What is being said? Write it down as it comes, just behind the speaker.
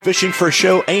Fishing for a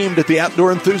show aimed at the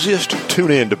outdoor enthusiast?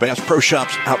 Tune in to Bass Pro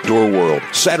Shops Outdoor World,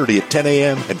 Saturday at 10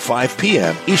 a.m. and 5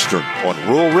 p.m. Eastern on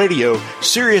Rural Radio,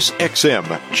 Sirius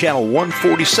XM, Channel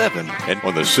 147, and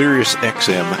on the Sirius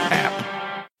XM app.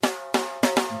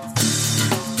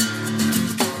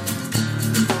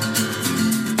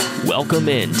 Welcome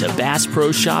in to Bass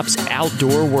Pro Shops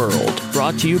Outdoor World,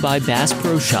 brought to you by Bass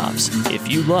Pro Shops. If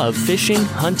you love fishing,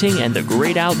 hunting, and the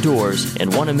great outdoors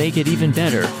and want to make it even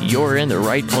better, you're in the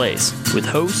right place. With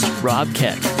host Rob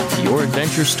Keck, your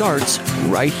adventure starts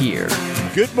right here.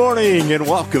 Good morning and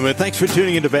welcome, and thanks for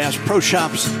tuning into Bass Pro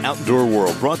Shops Outdoor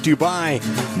World, brought to you by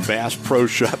Bass Pro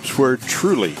Shops, where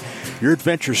truly your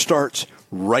adventure starts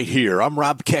right here. I'm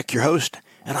Rob Keck, your host,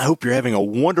 and I hope you're having a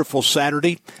wonderful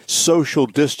Saturday, social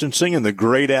distancing in the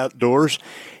great outdoors.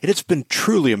 And it's been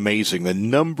truly amazing the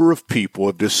number of people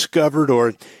have discovered,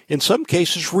 or in some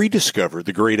cases rediscovered,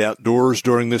 the great outdoors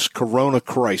during this corona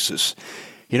crisis.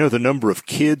 You know, the number of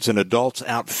kids and adults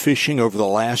out fishing over the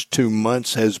last 2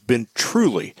 months has been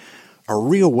truly a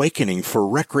reawakening for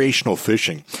recreational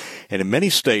fishing. And in many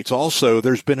states also,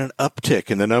 there's been an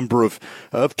uptick in the number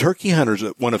of turkey hunters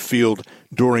that went afield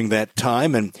during that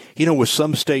time. And, you know, with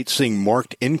some states seeing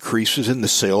marked increases in the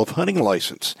sale of hunting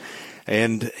license.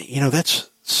 And, you know, that's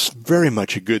very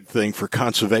much a good thing for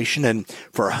conservation and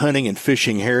for our hunting and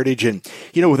fishing heritage. And,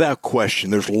 you know, without question,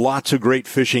 there's lots of great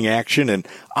fishing action and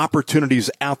opportunities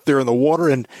out there in the water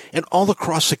and all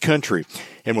across the country.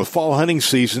 And with fall hunting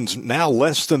seasons now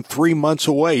less than 3 months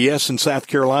away, yes, in South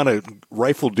Carolina,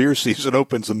 rifle deer season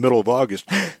opens the middle of August.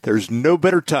 There's no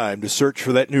better time to search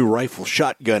for that new rifle,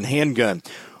 shotgun, handgun,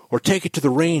 or take it to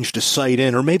the range to sight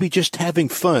in, or maybe just having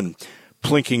fun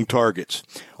plinking targets.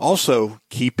 Also,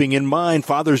 keeping in mind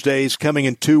Father's Day is coming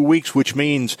in 2 weeks, which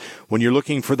means when you're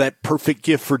looking for that perfect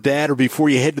gift for Dad, or before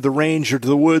you head to the range or to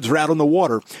the woods or out on the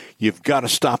water, you've got to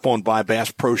stop on by Bass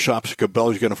Pro Shops.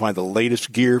 Cabela's going to find the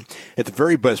latest gear at the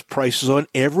very best prices on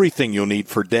everything you'll need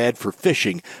for Dad for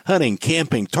fishing, hunting,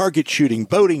 camping, target shooting,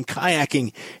 boating,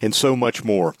 kayaking, and so much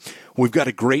more. We've got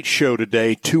a great show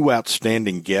today, 2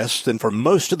 outstanding guests, and for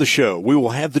most of the show, we will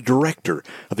have the director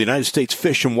of the United States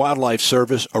Fish and Wildlife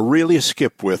Service, Aurelia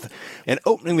Skipwith, and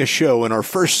opening the show in our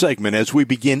first segment as we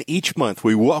begin each month,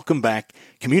 we welcome back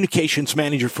Communications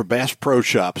Manager for Bass Pro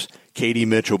Shops, Katie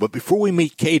Mitchell. But before we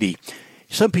meet Katie,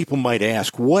 some people might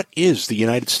ask, what is the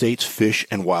United States Fish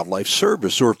and Wildlife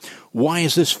Service, or why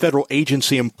is this federal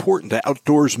agency important to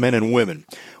outdoors men and women?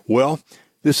 Well,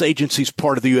 this agency is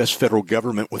part of the U.S. federal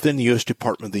government within the U.S.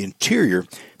 Department of the Interior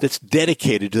that's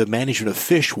dedicated to the management of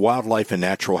fish, wildlife, and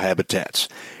natural habitats.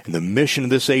 And the mission of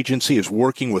this agency is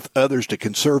working with others to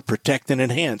conserve, protect, and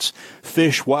enhance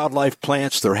fish, wildlife,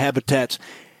 plants, their habitats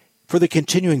for the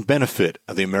continuing benefit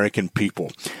of the American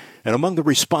people. And among the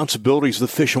responsibilities of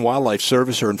the Fish and Wildlife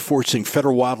Service are enforcing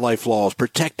federal wildlife laws,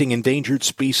 protecting endangered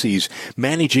species,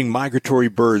 managing migratory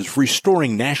birds,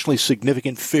 restoring nationally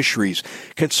significant fisheries,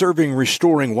 conserving and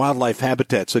restoring wildlife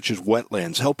habitats such as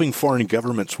wetlands, helping foreign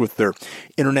governments with their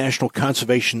international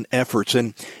conservation efforts,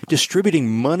 and distributing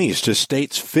monies to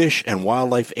states' fish and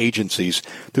wildlife agencies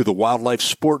through the Wildlife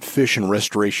Sport, Fish, and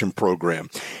Restoration Program.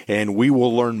 And we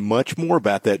will learn much more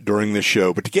about that during the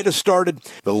show. But to get us started,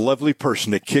 the lovely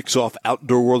person that kicks off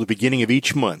Outdoor World at the beginning of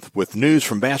each month with news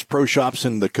from Bass Pro Shops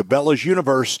and the Cabela's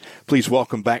universe. Please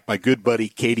welcome back my good buddy,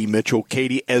 Katie Mitchell.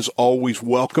 Katie, as always,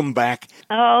 welcome back.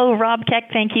 Oh, Rob Keck,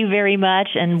 thank you very much.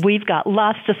 And we've got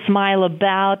lots to smile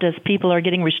about as people are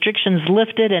getting restrictions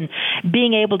lifted and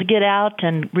being able to get out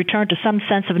and return to some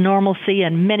sense of normalcy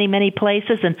in many, many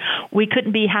places. And we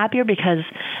couldn't be happier because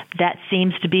that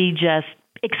seems to be just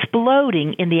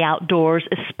exploding in the outdoors,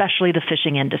 especially the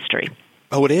fishing industry.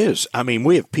 Oh, it is. I mean,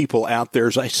 we have people out there,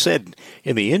 as I said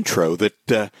in the intro,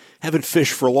 that haven't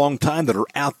fished for a long time that are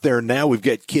out there now. We've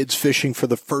got kids fishing for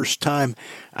the first time.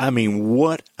 I mean,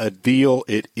 what a deal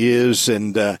it is.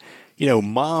 And, you know,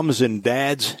 moms and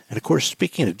dads. And, of course,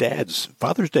 speaking of dads,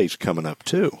 Father's Day's coming up,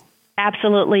 too.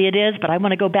 Absolutely it is, but I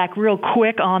want to go back real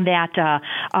quick on that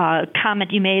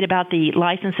comment you made about the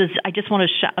licenses. I just want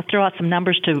to throw out some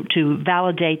numbers to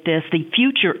validate this. The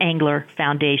Future Angler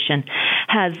Foundation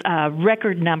has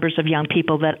record numbers of young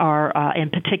people that are,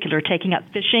 in particular, taking up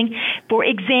fishing. For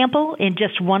example, in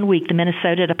just 1 week, the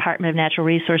Minnesota Department of Natural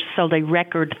Resources sold a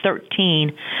record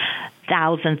 13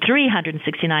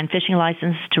 1,369 fishing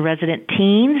licenses to resident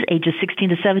teens ages 16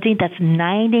 to 17. That's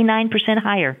 99%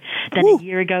 higher than a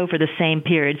year ago for the same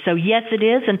period. So yes, it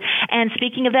is. And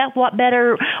speaking of that, what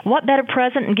better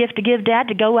present and gift to give Dad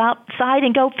to go outside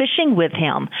and go fishing with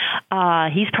him?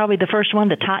 He's probably the first one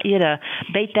that taught you to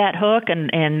bait that hook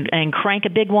and crank a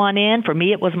big one in. For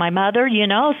me, it was my mother,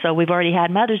 so we've already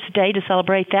had Mother's Day to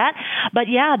celebrate that. But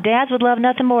yeah, dads would love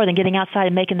nothing more than getting outside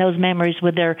and making those memories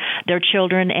with their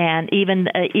children and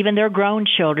even their grown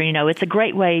children. It's a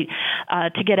great way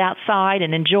to get outside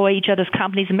and enjoy each other's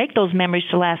companies and make those memories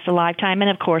to last a lifetime. And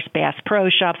of course, Bass Pro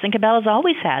Shops and Cabela's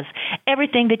always has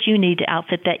everything that you need to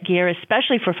outfit that gear,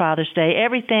 especially for Father's Day.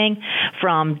 Everything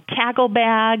from tackle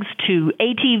bags to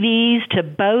ATVs to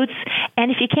boats.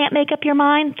 And if you can't make up your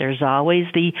mind, there's always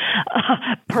the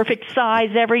perfect size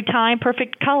every time,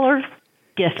 perfect color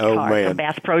gift card from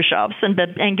Bass Pro Shops and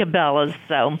Cabela's.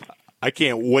 So I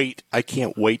can't wait. I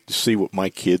can't wait to see what my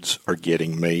kids are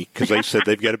getting me because they said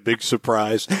they've got a big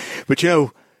surprise. But,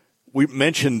 we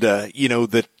mentioned,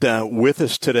 that with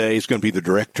us today is going to be the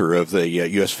director of the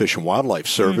U.S. Fish and Wildlife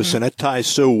Service, and that ties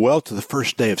so well to the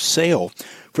first day of sale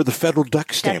for the federal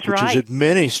duck stamp, which is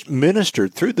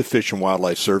administered through the Fish and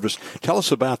Wildlife Service. Tell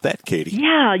us about that, Katie.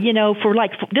 Yeah,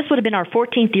 this would have been our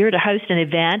 14th year to host an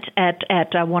event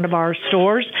at one of our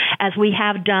stores, as we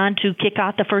have done to kick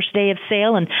off the first day of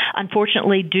sale. And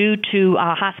unfortunately, due to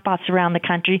hotspots around the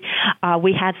country,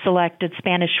 we had selected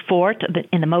Spanish Fort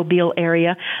in the Mobile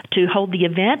area to hold the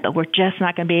event, but we're just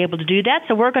not going to be able to do that.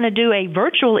 So we're going to do a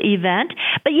virtual event.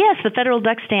 But yes, the federal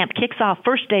duck stamp kicks off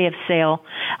first day of sale,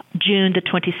 June the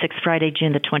 26th, Friday,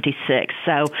 June the 26th.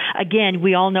 So again,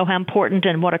 we all know how important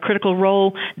and what a critical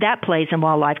role that plays in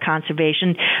wildlife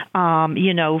conservation.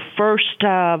 First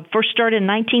started in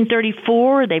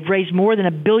 1934. They've raised more than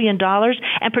 $1 billion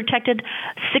and protected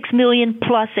 6 million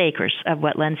plus acres of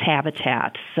wetlands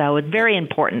habitat. So it's very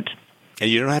important.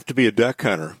 And you don't have to be a duck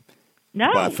hunter.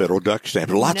 No. Buy a federal duck stamp.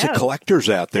 There are lots of collectors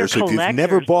out there. So if you've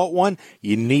never bought one,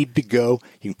 you need to go.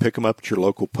 You can pick them up at your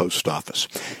local post office.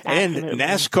 Absolutely. And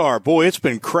NASCAR, boy, it's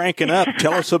been cranking up.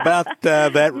 Tell us about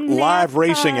that live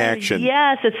racing action.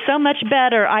 Yes, it's so much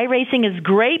better. iRacing is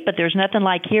great, but there's nothing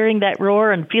like hearing that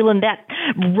roar and feeling that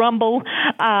rumble.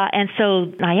 And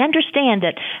so I understand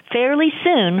that fairly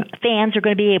soon fans are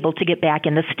going to be able to get back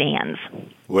in the stands.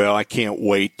 Well, I can't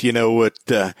wait. You know what?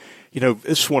 This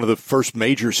is one of the first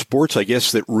major sports, I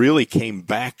guess, that really came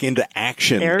back into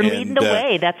action. They're leading the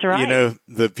way. That's right.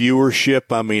 The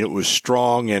viewership, it was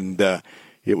strong, and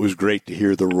it was great to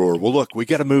hear the roar. Well, look, we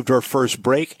got to move to our first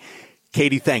break.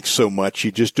 Katie, thanks so much.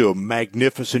 You just do a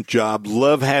magnificent job.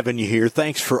 Love having you here.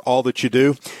 Thanks for all that you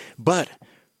do. But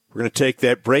we're going to take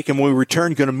that break, and when we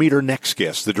return, going to meet our next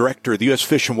guest, the director of the U.S.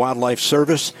 Fish and Wildlife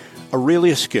Service,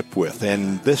 Aurelia Skipwith.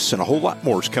 And this and a whole lot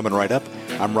more is coming right up.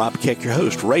 I'm Rob Keck, your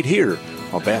host, right here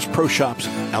on Bass Pro Shops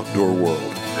Outdoor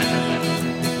World.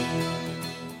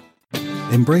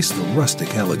 Embrace the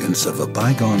rustic elegance of a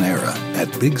bygone era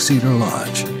at Big Cedar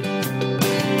Lodge.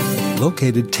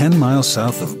 Located 10 miles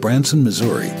south of Branson,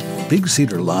 Missouri, Big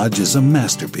Cedar Lodge is a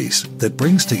masterpiece that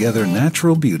brings together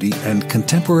natural beauty and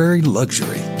contemporary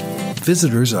luxury.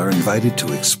 Visitors are invited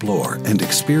to explore and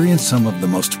experience some of the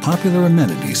most popular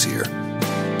amenities here.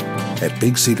 At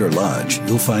Big Cedar Lodge,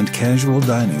 you'll find casual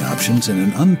dining options in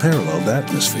an unparalleled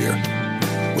atmosphere,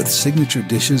 with signature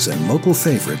dishes and local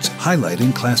favorites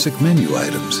highlighting classic menu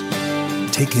items.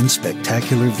 Take in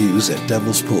spectacular views at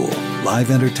Devil's Pool, live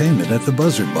entertainment at the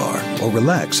Buzzard Bar, or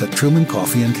relax at Truman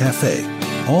Coffee and Cafe,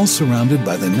 all surrounded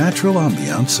by the natural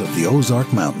ambiance of the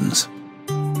Ozark Mountains.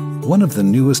 One of the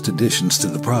newest additions to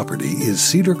the property is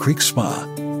Cedar Creek Spa.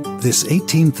 This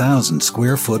 18,000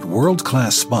 square foot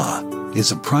world-class spa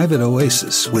is a private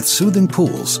oasis with soothing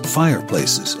pools,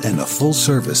 fireplaces, and a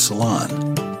full-service salon.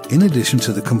 In addition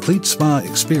to the complete spa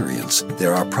experience,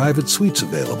 there are private suites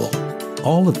available.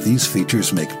 All of these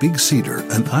features make Big Cedar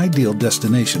an ideal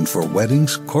destination for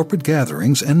weddings, corporate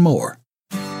gatherings, and more.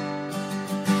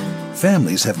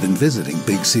 Families have been visiting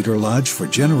Big Cedar Lodge for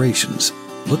generations,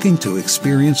 looking to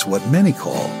experience what many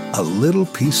call a little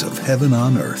piece of heaven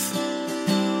on earth.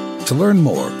 To learn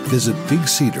more, visit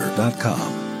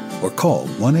BigCedar.com or call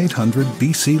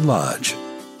 1-800-BC-LODGE.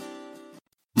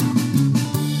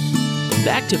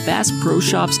 Back to Bass Pro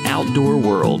Shops Outdoor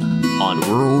World on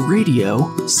Rural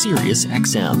Radio, Sirius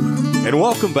XM. And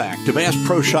welcome back to Bass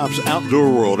Pro Shops Outdoor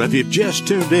World. If you've just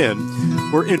tuned in,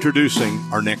 we're introducing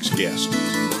our next guest.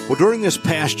 Well, during this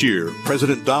past year,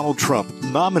 President Donald Trump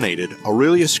nominated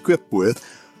Aurelia Skipwith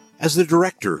as the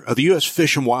director of the U.S.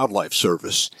 Fish and Wildlife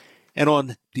Service. And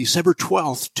on December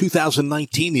 12th,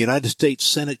 2019, the United States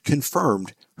Senate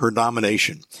confirmed her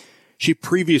nomination. She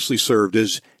previously served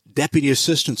as Deputy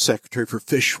Assistant Secretary for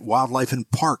Fish, Wildlife,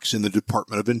 and Parks in the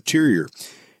Department of Interior.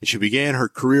 And she began her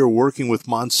career working with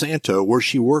Monsanto, where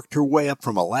she worked her way up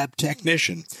from a lab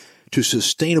technician to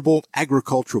Sustainable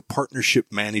Agricultural Partnership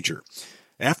Manager.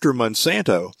 After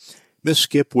Monsanto, Ms.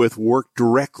 Skipwith worked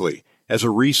directly as a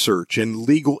research and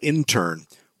legal intern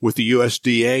with the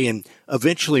USDA and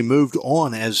eventually moved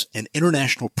on as an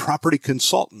international property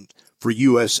consultant for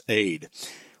USAID.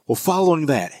 Well, following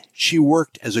that, she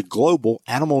worked as a global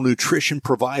animal nutrition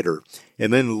provider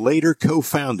and then later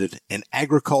co-founded an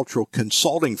agricultural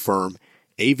consulting firm,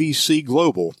 AVC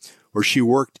Global, where she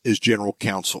worked as general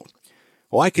counsel.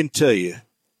 Well, I can tell you,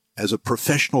 as a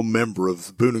professional member of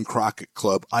the Boone and Crockett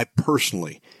Club, I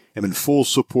personally am in full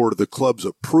support of the club's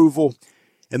approval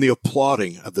and the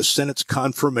applauding of the Senate's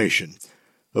confirmation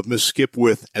of Ms.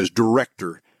 Skipwith as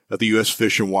Director of the U.S.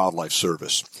 Fish and Wildlife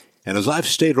Service. And as I've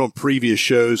stated on previous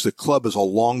shows, the club has a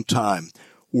long time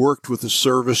worked with the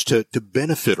service to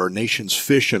benefit our nation's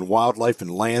fish and wildlife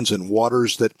and lands and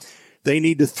waters that they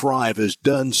need to thrive, has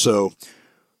done so.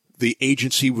 The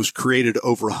agency was created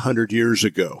over 100 years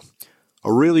ago.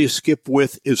 Aurelia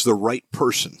Skipwith is the right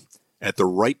person at the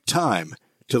right time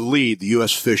to lead the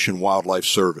U.S. Fish and Wildlife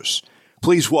Service.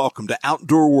 Please welcome to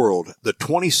Outdoor World the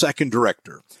 22nd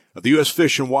Director of the U.S.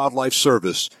 Fish and Wildlife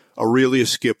Service, Aurelia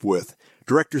Skipwith.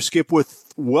 Director Skipwith,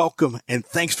 welcome, and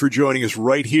thanks for joining us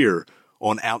right here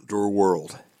on Outdoor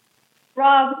World.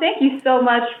 Rob, thank you so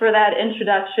much for that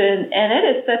introduction, and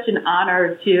it is such an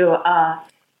honor to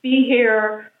be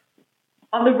here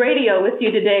on the radio with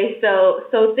you today.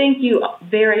 So thank you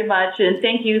very much, and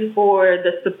thank you for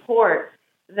the support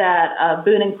that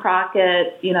Boone and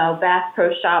Crockett, Bass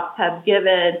Pro Shops have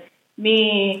given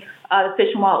me, the Fish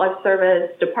and Wildlife Service,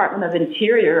 Department of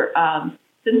Interior,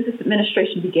 since this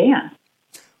administration began.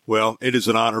 Well, it is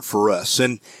an honor for us.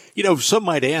 And, some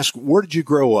might ask, where did you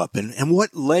grow up and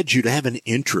what led you to have an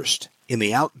interest in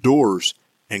the outdoors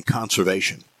and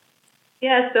conservation?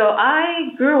 Yeah, so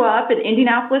I grew up in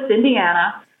Indianapolis,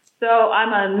 Indiana. So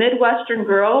I'm a Midwestern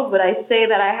girl, but I say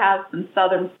that I have some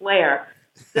Southern flair.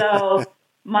 So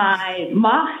my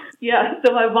mom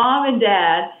and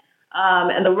dad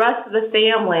and the rest of the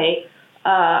family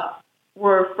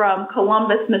were from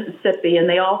Columbus, Mississippi, and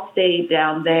they all stayed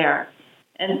down there.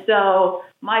 And so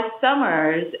my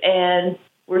summers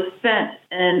were spent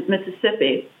in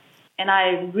Mississippi, and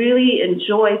I really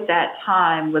enjoyed that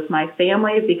time with my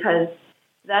family because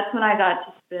that's when I got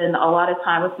to spend a lot of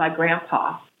time with my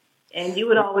grandpa. And you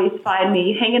would always find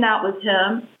me hanging out with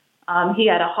him. He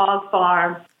had a hog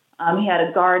farm. He had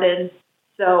a garden.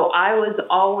 So I was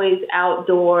always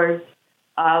outdoors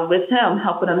with him,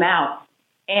 helping him out.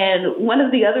 And one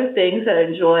of the other things that I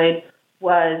enjoyed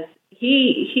was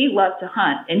he loved to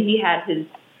hunt, and he had his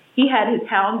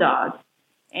hound dog.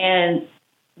 And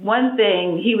one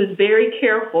thing, he was very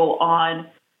careful on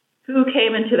who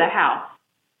came into the house,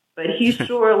 but he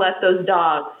sure let those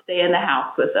dogs stay in the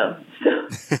house with him.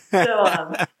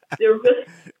 So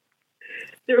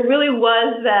there really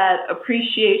was that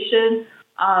appreciation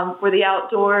for the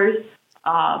outdoors,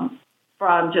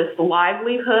 from just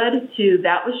livelihood to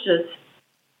that was just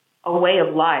a way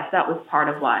of life. That was part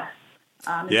of life.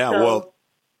 I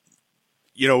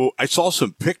saw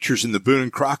some pictures in the Boone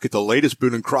and Crockett, the latest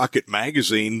Boone and Crockett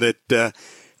magazine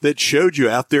that showed you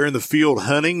out there in the field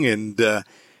hunting and,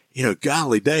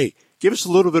 golly day, give us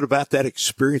a little bit about that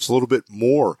experience, a little bit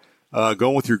more,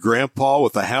 going with your grandpa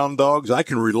with the hound dogs. I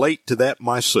can relate to that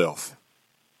myself.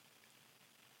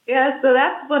 Yeah, so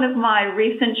that's one of my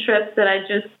recent trips that I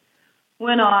just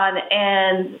went on,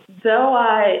 and though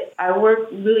I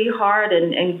work really hard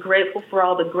and grateful for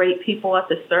all the great people at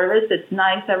the service, it's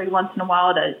nice every once in a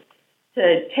while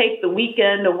to take the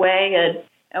weekend away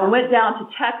and went down to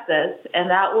Texas,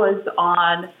 and that was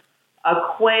on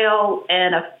a quail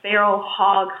and a feral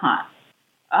hog hunt.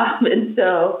 And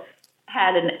so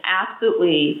had an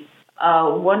absolutely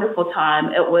wonderful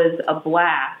time. It was a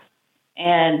blast,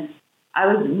 and I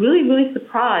was really, really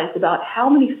surprised about how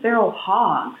many feral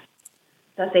hogs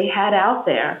that they had out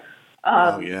there.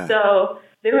 So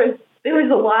there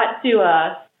was a lot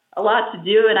to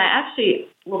do, and I actually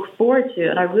look forward to it.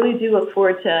 And I really do look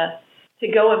forward to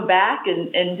going back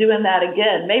and doing that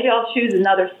again. Maybe I'll choose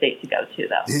another state to go to,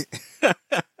 though.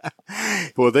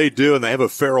 Well, they do, and they have a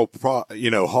feral,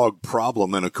 hog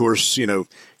problem. And of course,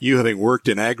 you having worked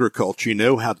in agriculture, you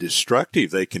know how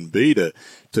destructive they can be to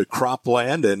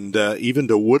cropland and even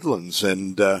to woodlands.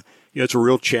 And it's a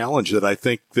real challenge that I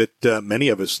think that many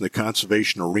of us in the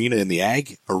conservation arena and the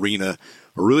ag arena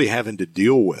are really having to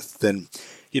deal with. And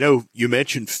you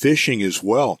mentioned fishing as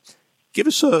well. Give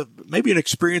us maybe an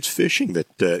experience fishing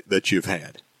that you've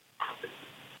had.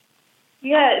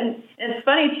 Yeah, and it's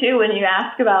funny, too, when you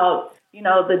ask about,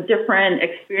 the different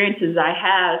experiences I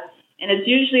have, and it's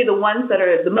usually the ones that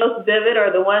are the most vivid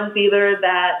are the ones either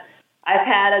that I've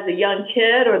had as a young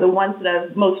kid or the ones that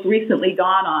I've most recently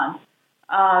gone on.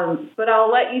 But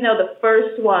I'll let you know the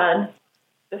first one,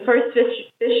 the first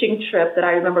fishing trip that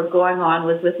I remember going on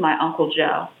was with my Uncle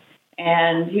Joe.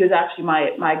 And he was actually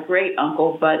my great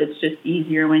uncle, but it's just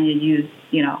easier when you use,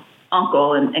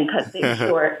 uncle and cut things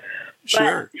short.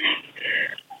 Sure.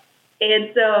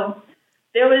 And so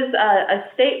there was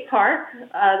a state park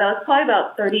that was probably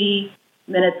about 30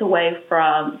 minutes away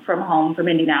from home, from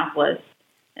Indianapolis.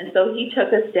 And so he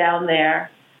took us down there.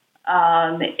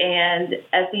 And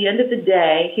at the end of the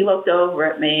day, he looked over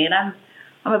at me, and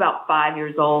I'm about 5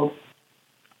 years old.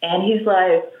 And he's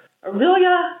like,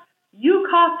 "Aurelia, you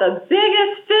caught the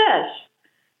biggest fish."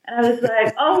 And I was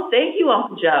like, "Oh, thank you,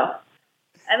 Uncle Joe."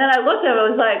 And then I looked at him and I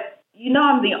was like,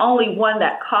 I'm the only one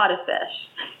that caught a fish.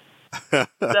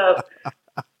 So,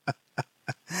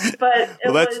 but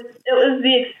it was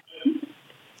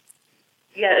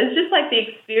just like the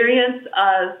experience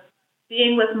of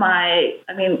being with my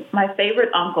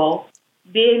favorite uncle,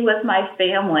 being with my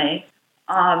family,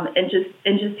 and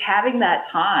just having that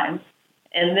time,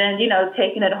 and then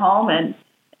taking it home, and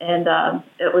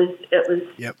it was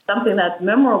something that's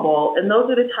memorable. And those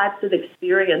are the types of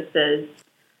experiences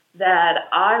that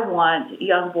I want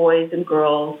young boys and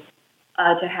girls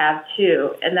to have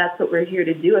too, and that's what we're here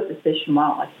to do at the Fish and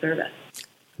Wildlife Service.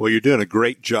 Well, you're doing a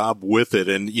great job with it,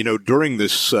 and during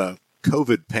this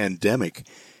COVID pandemic,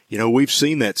 we've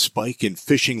seen that spike in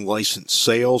fishing license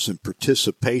sales and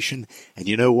participation, and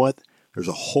you know what? There's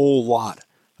a whole lot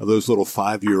of those little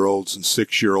 5-year-olds and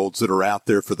 6-year-olds that are out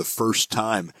there for the first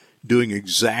time doing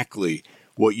exactly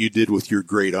what you did with your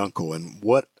great uncle, and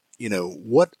what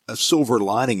a silver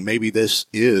lining maybe this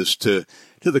is to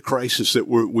the crisis that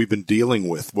we've been dealing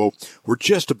with. Well, we're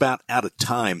just about out of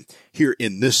time here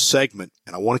in this segment,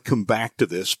 and I want to come back to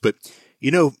this. But,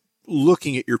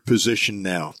 looking at your position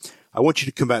now, I want you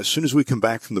to come back as soon as we come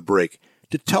back from the break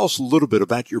to tell us a little bit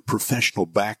about your professional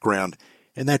background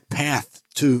and that path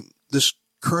to this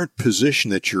current position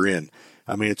that you're in.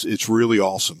 I mean, it's really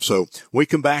awesome. So when we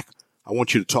come back, I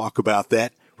want you to talk about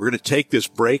that. We're going to take this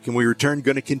break, and when we return,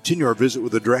 going to continue our visit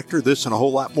with the director. This and a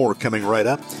whole lot more coming right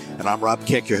up. And I'm Rob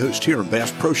Keck, your host here on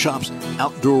Bass Pro Shops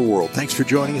Outdoor World. Thanks for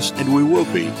joining us, and we will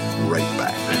be right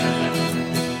back.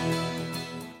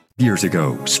 Years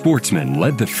ago, sportsmen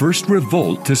led the first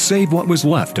revolt to save what was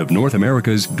left of North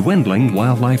America's dwindling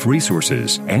wildlife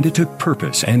resources, and it took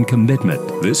purpose and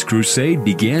commitment. This crusade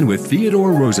began with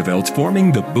Theodore Roosevelt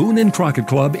forming the Boone and Crockett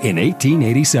Club in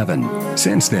 1887.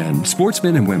 Since then,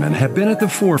 sportsmen and women have been at the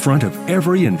forefront of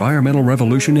every environmental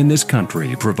revolution in this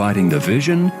country, providing the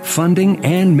vision, funding,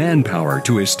 and manpower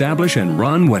to establish and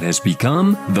run what has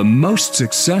become the most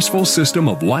successful system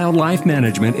of wildlife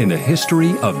management in the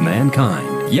history of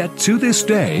mankind. Yet to this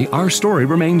day, our story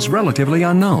remains relatively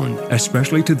unknown,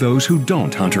 especially to those who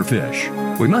don't hunt or fish.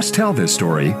 We must tell this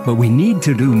story, but we need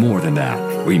to do more than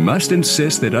that. We must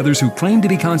insist that others who claim to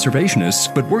be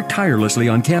conservationists but work tirelessly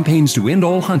on campaigns to end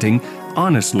all hunting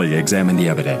honestly examine the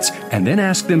evidence and then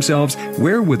ask themselves,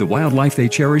 where would the wildlife they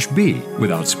cherish be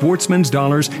without sportsmen's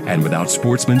dollars and without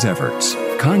sportsmen's efforts?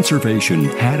 Conservation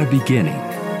had a beginning,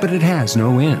 but it has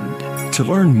no end. To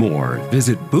learn more,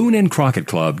 visit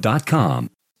BooneandCrockettClub.com.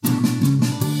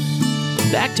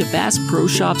 Back to Bass Pro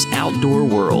Shops Outdoor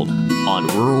World on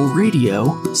Rural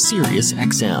Radio, Sirius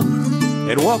XM.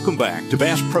 And welcome back to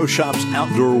Bass Pro Shops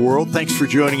Outdoor World. Thanks for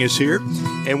joining us here.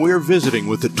 And we're visiting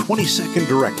with the 22nd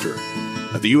Director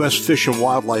of the U.S. Fish and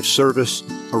Wildlife Service,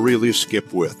 Aurelia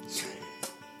Skipwith.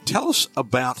 Tell us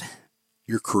about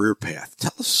your career path.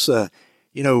 Tell us,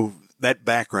 that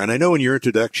background. I know in your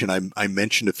introduction I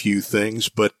mentioned a few things,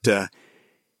 but,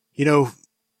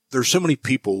 there's so many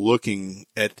people looking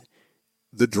at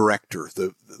the director,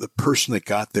 the person that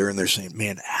got there, and they're saying,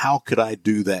 man, how could I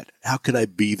do that? How could I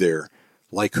be there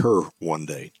like her one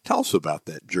day? Tell us about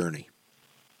that journey.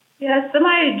 Yeah, so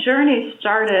my journey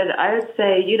started, I would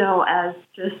say,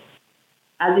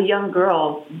 as a young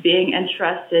girl, being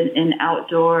interested in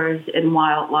outdoors and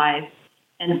wildlife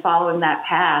and following that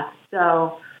path.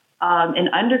 So in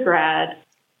undergrad,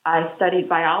 I studied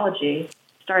biology,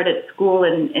 started school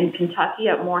in Kentucky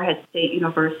at Morehead State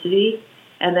University,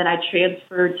 and then I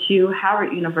transferred to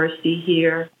Howard University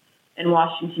here in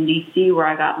Washington, D.C., where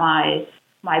I got my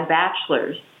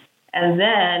bachelor's. And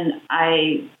then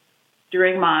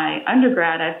during my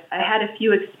undergrad, I had a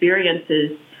few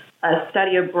experiences,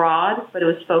 study abroad, but it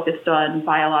was focused on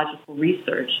biological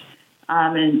research.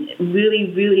 And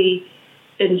really, really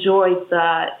enjoyed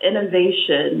the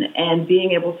innovation and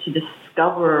being able to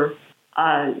discover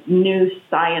new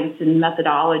science and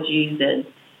methodologies,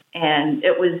 and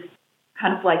it was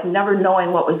kind of like never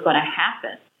knowing what was going to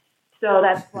happen. So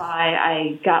that's why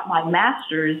I got my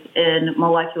master's in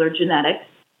molecular genetics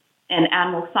and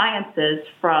animal sciences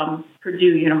from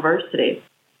Purdue University,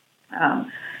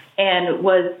 and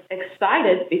was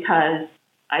excited because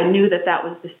I knew that that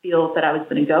was the field that I was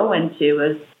going to go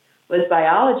into was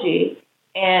biology,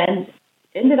 and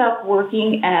ended up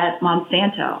working at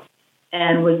Monsanto,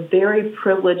 and was very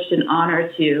privileged and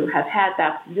honored to have had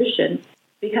that position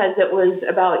because it was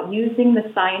about using the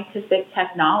scientific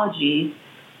technologies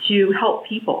to help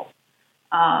people.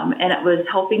 And it was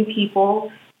helping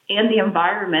people and the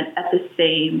environment at the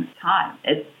same time.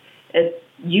 It's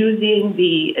using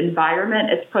the environment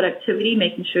as productivity,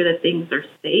 making sure that things are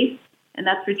safe, and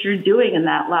that's what you're doing in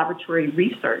that laboratory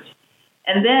research.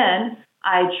 And then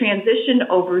I transitioned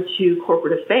over to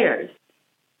corporate affairs.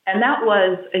 And that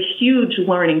was a huge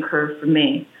learning curve for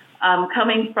me.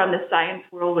 Coming from the science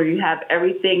world where you have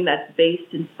everything that's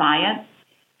based in science,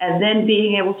 and then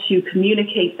being able to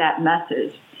communicate that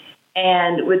message.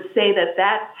 And would say that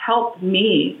that's helped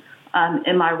me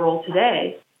in my role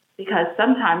today, because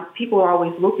sometimes people are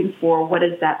always looking for what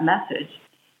is that message.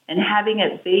 And having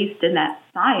it based in that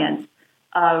science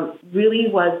really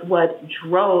was what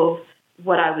drove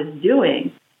what I was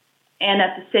doing. And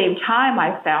at the same time,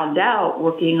 I found out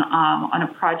working on a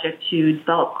project to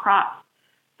develop crops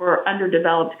for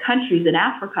underdeveloped countries in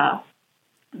Africa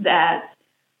that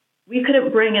we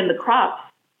couldn't bring in the crops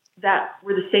that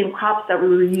were the same crops that we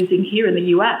were using here in the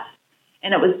U.S.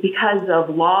 And it was because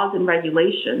of laws and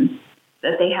regulations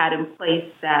that they had in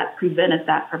place that prevented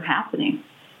that from happening.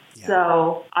 Yeah.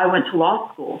 So I went to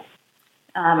law school.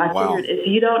 I figured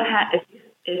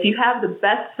if you have the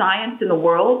best science in the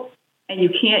world and you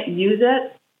can't use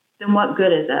it, then what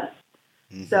good is it?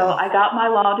 Mm-hmm. So I got my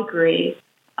law degree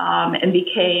and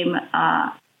became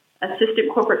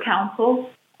assistant corporate counsel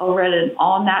over at an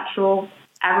all-natural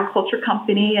agriculture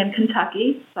company in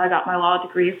Kentucky. So I got my law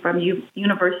degree from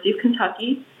University of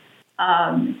Kentucky.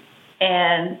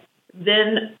 And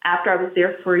then after I was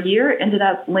there for a year, ended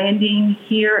up landing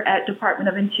here at Department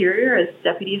of Interior as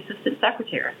Deputy Assistant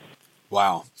Secretary.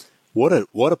 Wow. What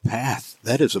a path.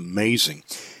 That is amazing.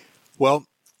 Well,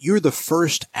 you're the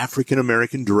first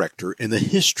African-American director in the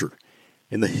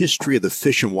history of the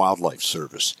Fish and Wildlife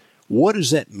Service. What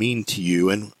does that mean to you,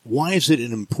 and why is it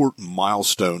an important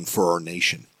milestone for our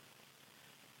nation?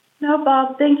 No,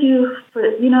 Bob, thank you for,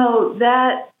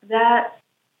 that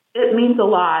it means a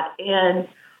lot. And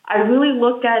I really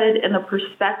look at it in the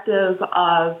perspective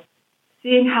of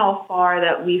seeing how far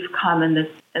that we've come in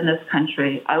this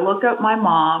country. I look at my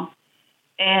mom,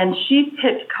 and she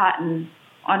picked cotton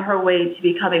on her way to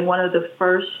becoming one of the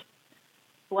first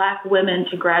Black women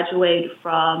to graduate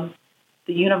from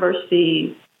the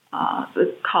University,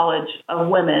 the College of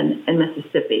Women in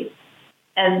Mississippi.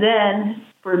 And then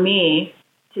for me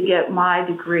to get my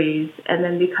degrees and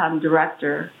then become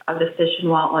director of the Fish and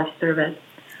Wildlife Service,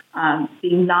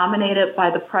 being nominated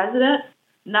by the president,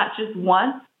 not just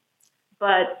once,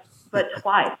 but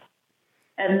twice.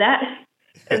 And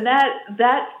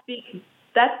that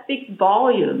speaks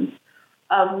volumes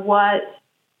of what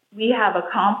we have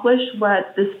accomplished,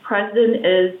 what this president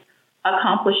is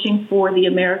accomplishing for the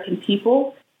American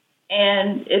people.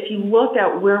 And if you look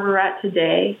at where we're at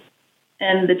today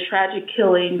and the tragic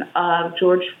killing of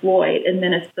George Floyd in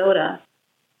Minnesota,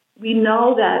 we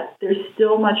know that there's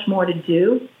still much more to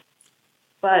do,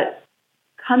 but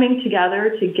coming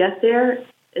together to get there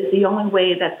is the only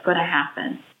way that's going to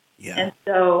happen. Yeah. And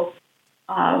so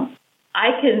I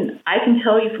can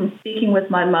tell you from speaking with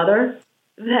my mother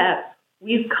that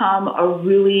we've come a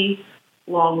really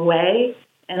long way,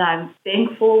 and I'm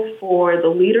thankful for the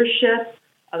leadership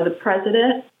of the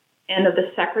president and of the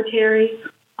secretary,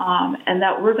 and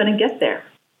that we're going to get there.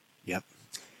 Yep.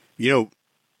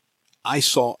 I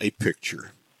saw a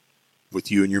picture with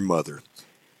you and your mother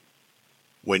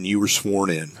when you were sworn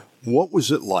in. What was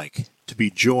it like to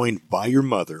be joined by your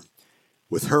mother,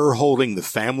 with her holding the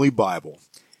family Bible,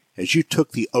 as you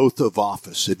took the oath of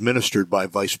office administered by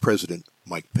Vice President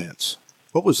Mike Pence?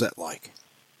 What was that like?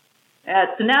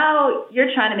 So now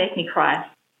you're trying to make me cry.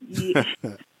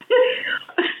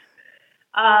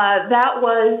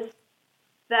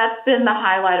 That's been the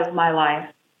highlight of my life.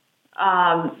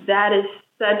 That is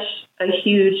such a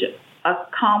huge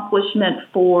accomplishment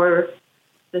for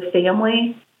the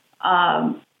family.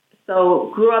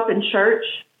 So grew up in church.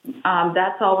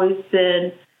 That's always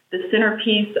been the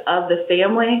centerpiece of the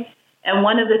family. And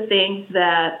one of the things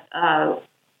that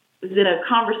was in a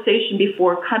conversation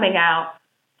before coming out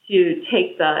to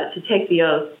take the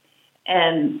oath.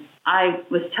 And I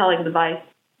was telling the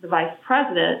vice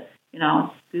president,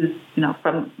 who's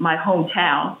from my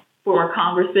hometown, former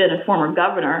congressman and former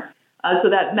governor, so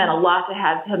that meant a lot to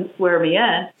have him swear me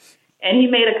in. And he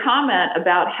made a comment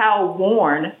about how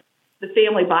worn the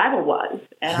family Bible was,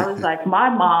 and I was like, my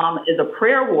mom is a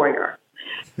prayer warrior.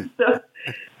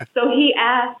 So he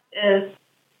asked if,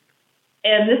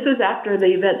 and this was after the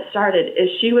event started,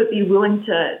 if she would be willing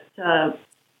to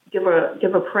give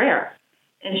a prayer.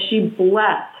 And she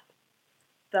blessed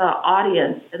the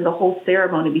audience and the whole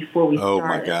ceremony before we started. Oh,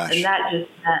 my gosh. And that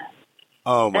just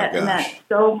meant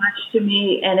so much to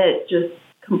me, and it just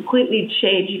completely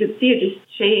changed. You could see it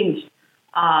just changed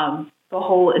the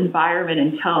whole environment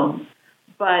and tone.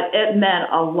 But it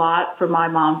meant a lot for my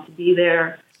mom to be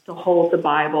there, to hold the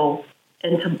Bible,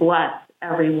 and to bless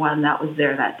everyone that was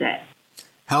there that day.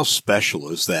 How special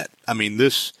is that? I mean,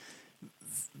 this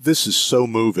is so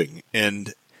moving,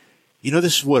 and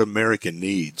this is what America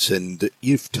needs. And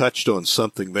you've touched on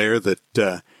something there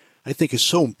that I think is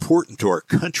so important to our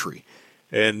country.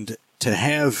 And to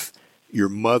have your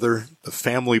mother, the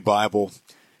family Bible,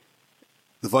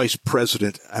 the vice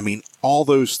president, I mean, all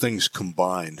those things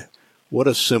combined, what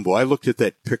a symbol. I looked at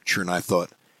that picture and I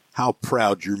thought, how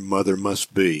proud your mother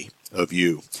must be of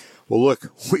you. Well,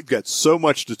 look, we've got so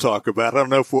much to talk about. I don't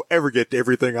know if we'll ever get to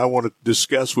everything I want to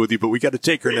discuss with you, but we got to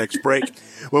take our next break.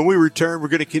 When we return, we're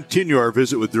going to continue our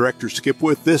visit with Director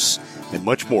Skipwith. This and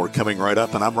much more coming right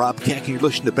up. And I'm Rob Keck, and you're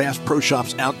listening to Bass Pro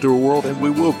Shops Outdoor World, and we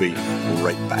will be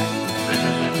right back.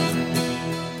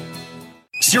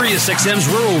 SiriusXM's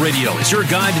Rural Radio is your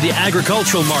guide to the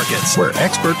agricultural markets, where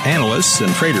expert analysts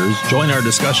and traders join our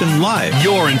discussion live.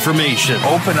 Your information.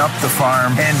 Open up the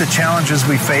farm and the challenges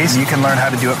we face. You can learn how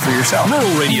to do it for yourself.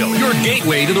 Rural Radio, your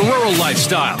gateway to the rural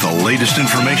lifestyle. The latest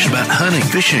information about hunting,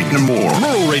 fishing, and more.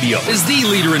 Rural Radio is the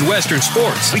leader in Western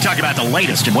sports. We talk about the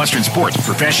latest in Western sports,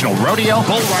 professional rodeo,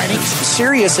 bull riding.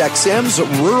 SiriusXM's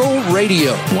Rural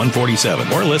Radio.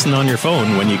 147. Or listen on your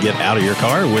phone when you get out of your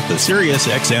car with the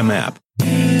SiriusXM app.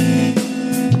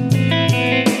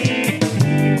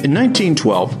 In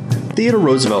 1912, Theodore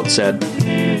Roosevelt said,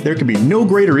 "There can be no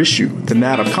greater issue than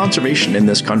that of conservation in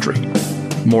this country."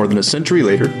 More than a century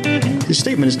later, his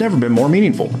statement has never been more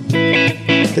meaningful.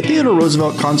 The Theodore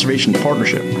Roosevelt Conservation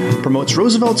Partnership promotes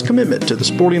Roosevelt's commitment to the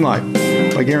sporting life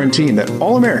by guaranteeing that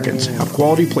all Americans have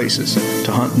quality places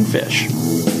to hunt and fish.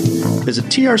 Visit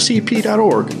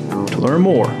trcp.org to learn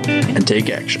more and take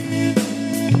action.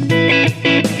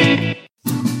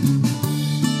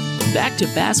 Back to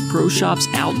Bass Pro Shops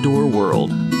Outdoor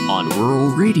World on Rural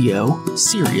Radio,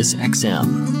 Sirius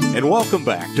XM. And welcome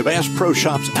back to Bass Pro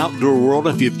Shops Outdoor World.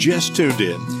 If you've just tuned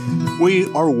in,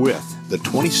 we are with the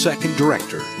 22nd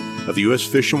Director of the U.S.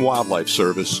 Fish and Wildlife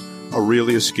Service,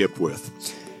 Aurelia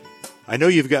Skipwith. I know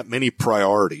you've got many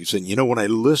priorities, and when I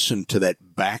listen to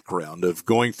that background of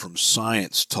going from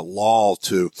science to law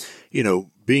to,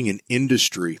 being an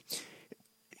industry,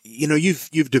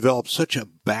 you've developed such a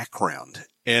background.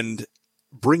 And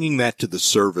bringing that to the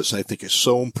service, I think, is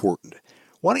so important.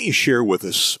 Why don't you share with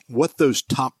us what those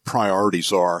top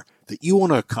priorities are that you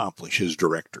want to accomplish as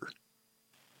director?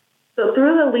 So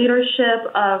through the leadership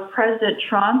of President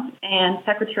Trump and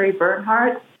Secretary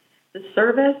Bernhardt, the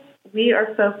service, we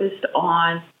are focused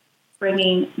on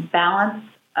bringing balanced,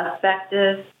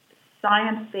 effective,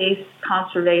 science-based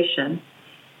conservation.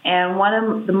 And one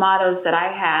of the mottos that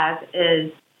I have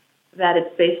is that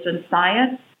it's based on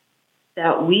science,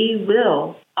 that we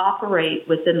will operate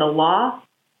within the law,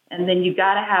 and then you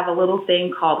got to have a little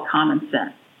thing called common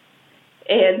sense.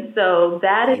 And so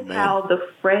that is Amen. how the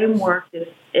framework is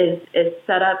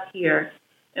set up here.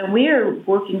 And we are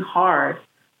working hard,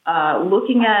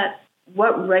 looking at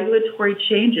what regulatory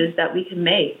changes that we can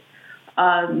make,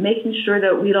 making sure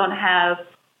that we don't have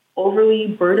overly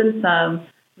burdensome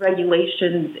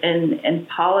regulations and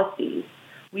policies.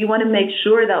 We want to make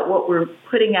sure that what we're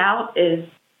putting out is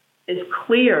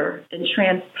clear and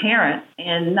transparent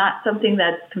and not something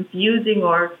that's confusing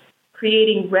or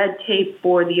creating red tape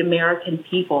for the American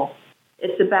people.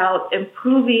 It's about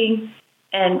improving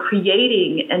and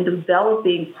creating and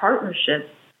developing partnerships,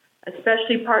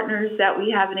 especially partners that we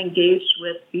haven't engaged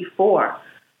with before.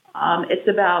 It's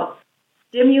about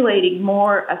stimulating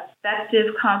more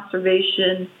effective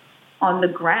conservation on the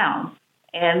ground,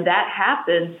 and that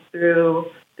happens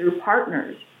through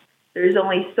partners. There's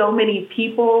only so many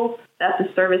people that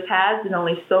the service has and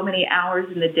only so many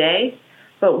hours in the day,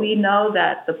 but we know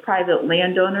that the private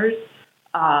landowners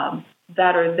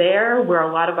that are there where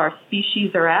a lot of our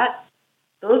species are at,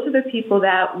 those are the people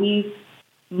that we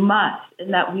must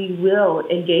and that we will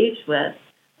engage with,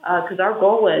 because our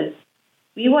goal is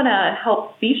we want to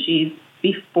help species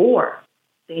before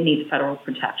they need federal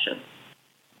protection.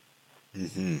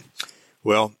 Mm-hmm.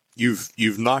 Well,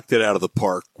 you've knocked it out of the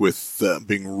park with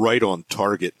being right on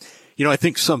target. You know, I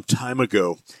think some time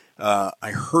ago,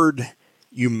 I heard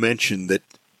you mention that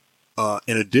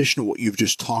in addition to what you've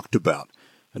just talked about,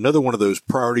 another one of those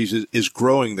priorities is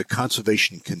growing the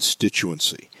conservation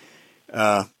constituency.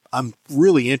 I'm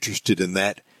really interested in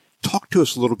that. Talk to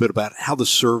us a little bit about how the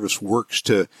service works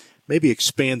to maybe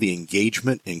expand the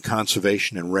engagement in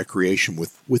conservation and recreation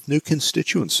with new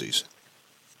constituencies.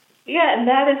 Yeah, and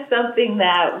that is something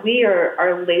that we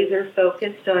are laser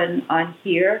focused on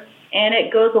here. And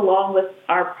it goes along with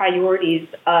our priorities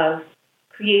of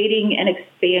creating and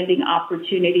expanding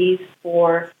opportunities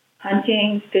for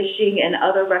hunting, fishing, and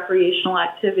other recreational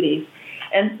activities.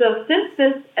 And so since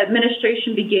this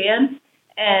administration began,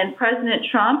 and President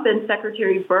Trump and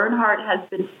Secretary Bernhardt has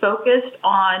been focused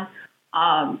on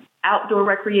outdoor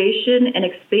recreation and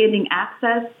expanding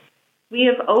access, we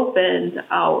have opened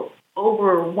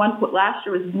last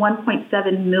year was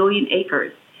 1.7 million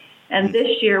acres. And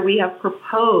this year we have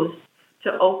proposed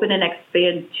to open and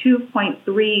expand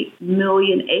 2.3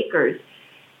 million acres.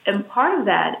 And part of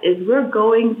that is we're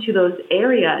going to those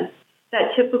areas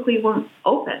that typically weren't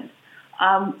opened.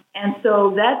 And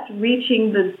so that's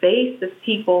reaching the base of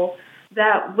people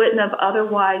that wouldn't have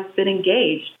otherwise been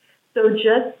engaged. So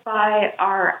just by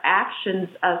our actions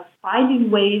of finding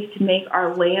ways to make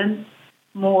our lands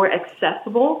more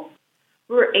accessible,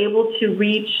 we're able to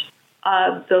reach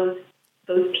those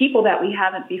people that we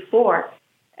haven't before.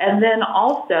 And then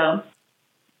also,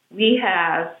 we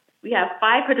have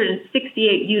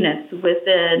 568 units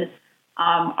within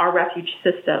our refuge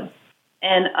system.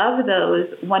 And of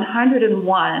those,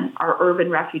 101 are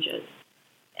urban refuges.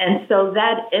 And so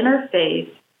that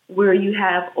interface where you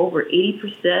have over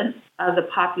 80% of the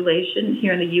population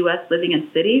here in the U.S. living in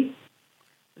cities,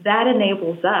 that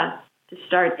enables us to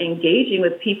start engaging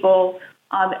with people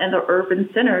in the urban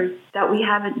centers that we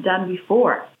haven't done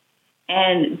before,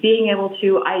 and being able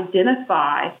to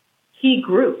identify key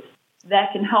groups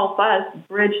that can help us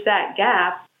bridge that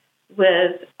gap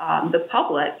with the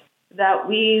public that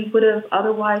we would have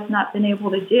otherwise not been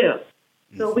able to do.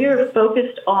 So we are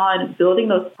focused on building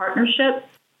those partnerships.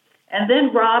 And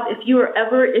then, Rob, if you are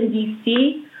ever in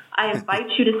D.C., I invite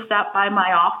you to stop by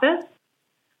my office,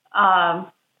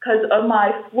 because on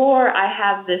my floor I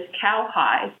have this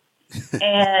cowhide.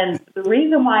 And the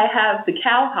reason why I have the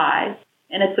cowhide,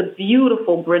 and it's a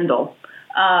beautiful brindle,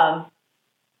 and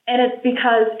it's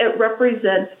because it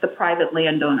represents the private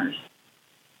landowners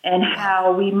and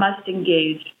how we must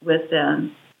engage with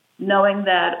them, knowing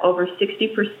that over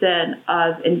 60%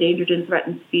 of endangered and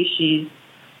threatened species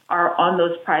are on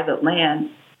those private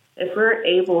lands. If we're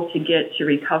able to get to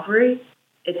recovery,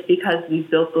 it's because we've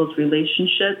built those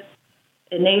relationships,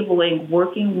 enabling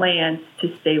working lands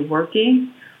to stay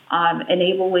working,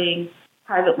 enabling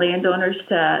private landowners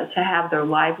to have their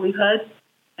livelihood,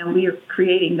 and we are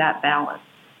creating that balance.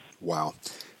 Wow.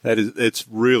 It's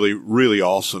really, really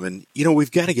awesome. And, you know,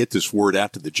 we've got to get this word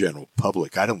out to the general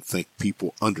public. I don't think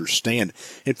people understand.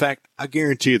 In fact, I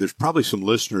guarantee you there's probably some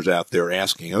listeners out there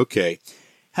asking, okay,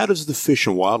 how does the Fish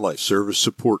and Wildlife Service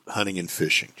support hunting and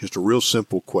fishing? Just a real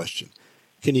simple question.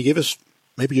 Can you give us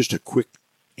maybe just a quick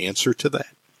answer to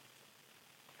that?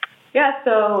 Yeah,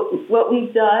 so what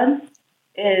we've done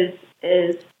is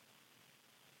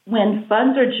when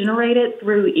funds are generated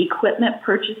through equipment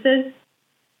purchases,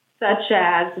 such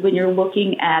as when you're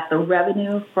looking at the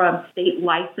revenue from state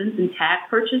license and tag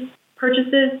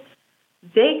purchases,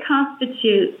 they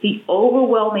constitute the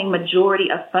overwhelming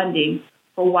majority of funding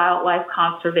for wildlife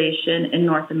conservation in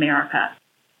North America.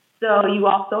 So you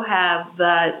also have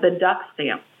the duck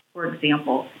stamp, for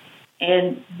example.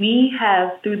 And we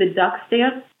have, through the duck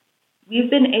stamp,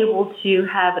 we've been able to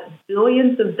have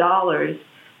billions of dollars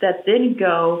that then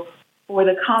go for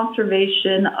the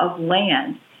conservation of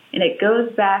land. And it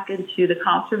goes back into the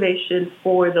conservation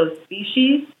for those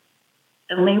species,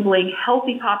 enabling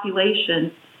healthy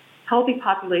populations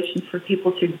for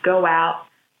people to go out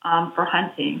for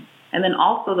hunting. And then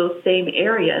also those same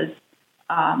areas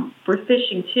for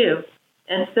fishing too.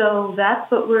 And so that's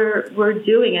what we're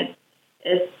doing.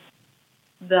 It's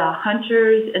the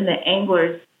hunters and the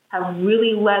anglers have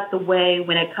really led the way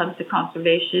when it comes to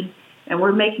conservation, and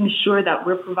we're making sure that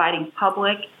we're providing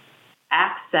public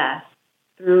access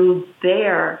through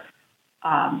their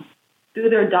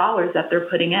dollars that they're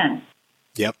putting in.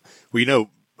 Yep. Well, you know,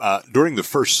 during the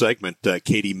first segment,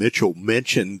 Katie Mitchell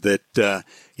mentioned that,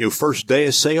 first day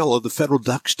of sale of the federal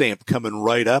duck stamp coming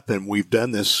right up. And we've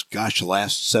done this, the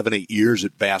last 7-8 years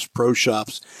at Bass Pro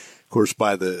Shops. Of course,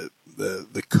 by the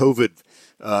the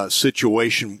COVID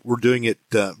situation. We're doing it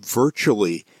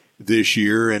virtually this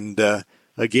year. And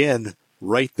again,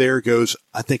 right there goes,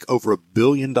 I think, over $1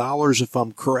 billion, if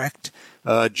I'm correct,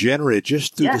 generated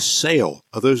just through the sale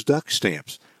of those duck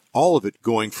stamps. All of it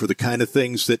going for the kind of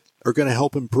things that are going to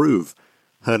help improve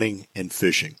hunting and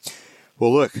fishing.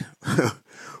 Well, look,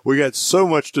 we got so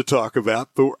much to talk about,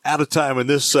 but we're out of time in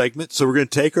this segment, so we're going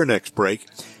to take our next break.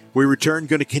 We return,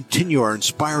 going to continue our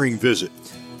inspiring visit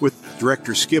with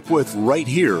Director Skip With right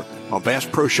here on Bass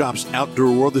Pro Shops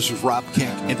Outdoor World. This is Rob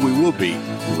Keck, and we will be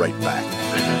right back.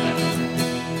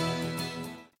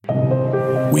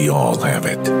 We all have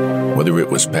it, whether it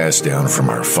was passed down from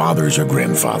our fathers or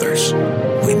grandfathers.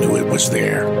 We knew it was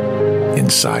there,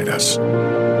 inside us.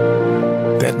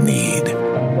 That need,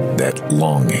 that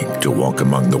longing to walk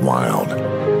among the wild.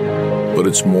 But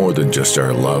it's more than just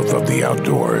our love of the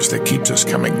outdoors that keeps us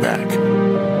coming back.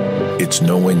 It's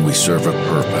knowing we serve a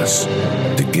purpose,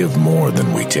 to give more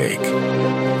than we take.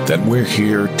 That we're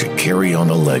here to carry on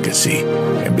a legacy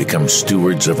and become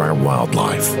stewards of our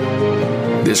wildlife.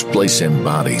 This place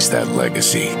embodies that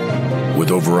legacy, with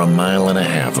over 1.5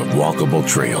 miles of walkable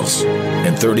trails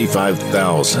and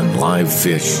 35,000 live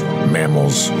fish,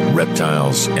 mammals,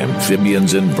 reptiles,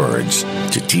 amphibians, and birds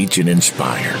to teach and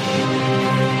inspire.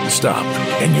 Stop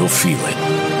and you'll feel it.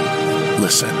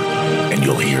 Listen and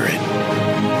you'll hear it.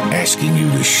 Asking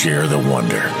you to share the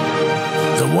wonder.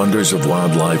 The Wonders of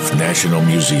Wildlife National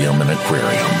Museum and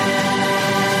Aquarium.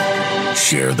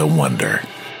 Share the wonder.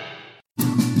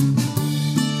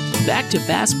 Back to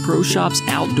Bass Pro Shops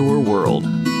Outdoor World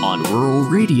on Rural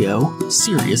Radio,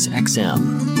 Sirius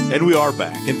XM. And we are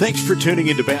back. And thanks for tuning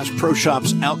into Bass Pro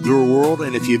Shops Outdoor World.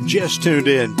 And if you've just tuned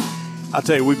in, I'll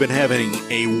tell you, we've been having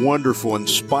a wonderful,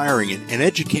 inspiring, and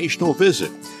educational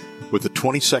visit with the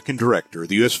 22nd Director of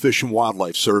the U.S. Fish and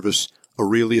Wildlife Service,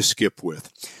 Aurelia Skipwith.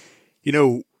 You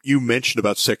know, you mentioned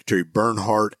about Secretary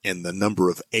Bernhardt and the number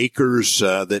of acres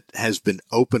that has been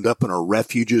opened up in our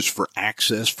refuges for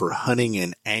access for hunting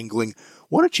and angling.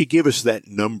 Why don't you give us that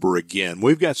number again?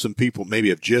 We've got some people maybe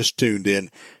have just tuned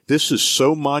in. This is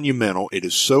so monumental. It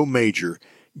is so major.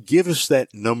 Give us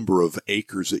that number of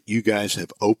acres that you guys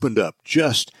have opened up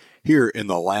just here in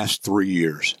the last 3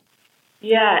 years.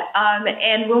 Yeah,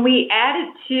 and when we add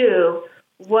it to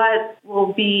what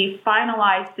will be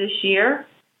finalized this year,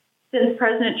 since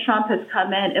President Trump has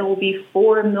come in, it will be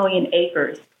 4 million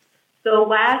acres. So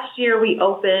last year we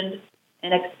opened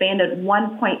and expanded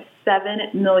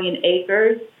 1.7 million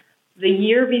acres. The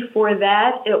year before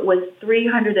that, it was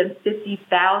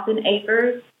 350,000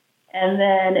 acres. And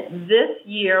then this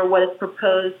year, what is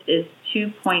proposed is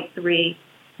 2.3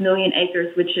 million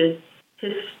acres, which is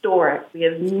historic. We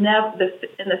have never,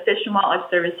 in the Fish and Wildlife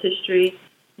Service history,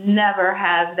 never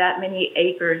have that many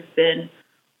acres been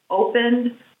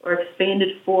opened or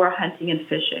expanded for hunting and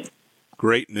fishing.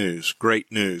 Great news.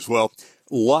 Great news. Well,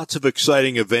 lots of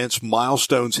exciting events,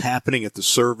 milestones happening at the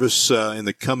service in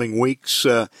the coming weeks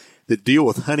that deal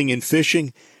with hunting and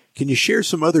fishing. Can you share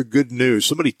some other good news?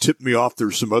 Somebody tipped me off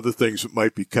there's some other things that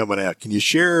might be coming out. Can you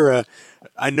share?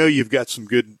 I know you've got some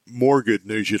more good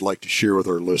news you'd like to share with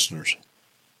our listeners.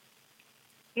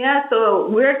 Yeah, so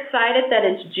we're excited that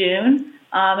it's June,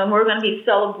 and we're going to be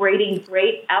celebrating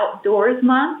Great Outdoors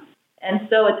Month. And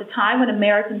so it's a time when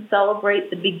Americans celebrate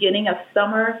the beginning of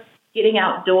summer, getting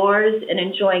outdoors and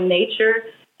enjoying nature.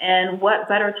 And what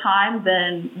better time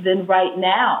than right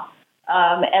now?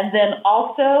 And then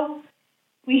also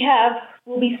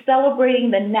we'll be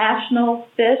celebrating the National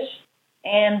Fish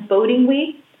and Boating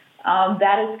Week.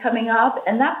 That is coming up,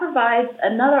 and that provides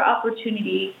another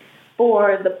opportunity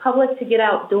for the public to get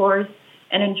outdoors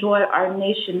and enjoy our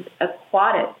nation's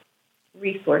aquatic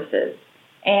resources.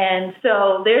 And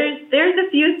so there's a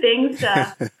few things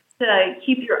to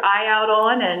keep your eye out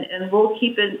on, and we'll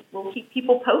keep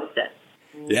people posted.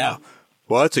 Yeah,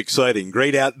 well, that's exciting.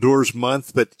 Great Outdoors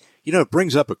Month, but it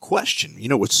brings up a question.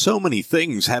 With so many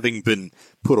things having been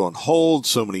put on hold,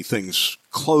 so many things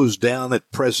closed down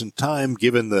at present time,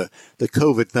 given the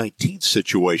COVID-19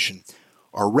 situation,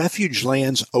 are refuge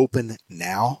lands open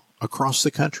now across the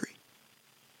country?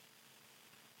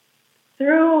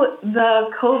 Through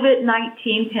the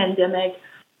COVID-19 pandemic,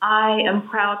 I am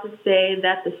proud to say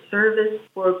that the service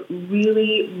worked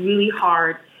really, really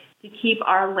hard to keep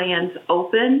our lands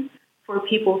open for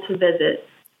people to visit.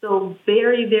 So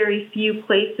very, very few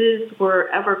places were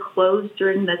ever closed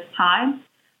during this time.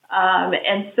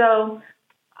 And so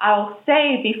I'll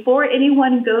say before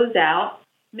anyone goes out,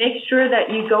 make sure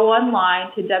that you go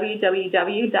online to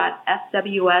www.fws.gov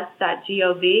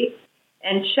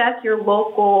and check your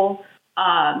local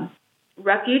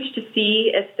refuge to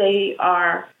see if they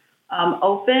are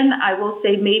open. I will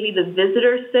say maybe the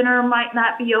visitor center might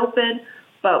not be open,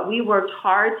 but we worked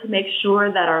hard to make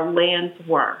sure that our lands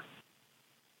were.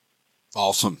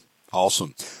 Awesome.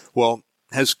 Well,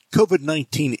 has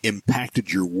COVID-19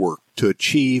 impacted your work to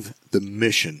achieve the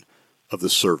mission of the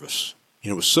service?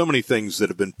 With so many things that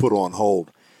have been put on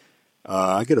hold,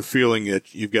 I get a feeling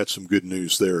that you've got some good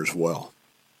news there as well.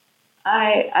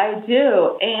 I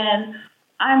do, and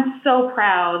I'm so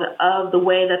proud of the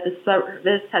way that the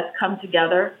service has come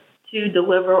together to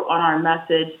deliver on our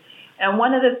message. And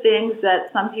one of the things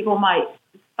that some people might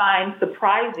find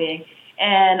surprising,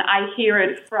 and I hear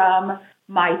it from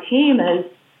my team, is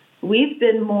we've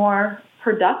been more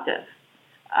productive.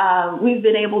 We've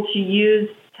been able to use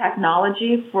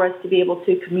technology for us to be able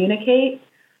to communicate.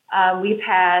 We've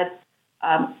had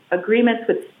agreements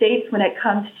with states when it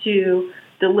comes to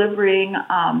delivering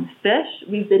fish.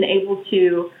 We've been able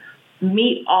to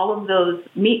meet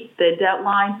the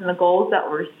deadlines and the goals that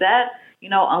were set,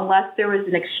 unless there was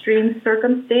an extreme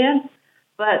circumstance.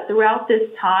 But throughout this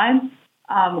time,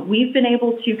 we've been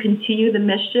able to continue the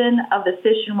mission of the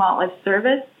Fish and Wildlife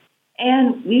Service,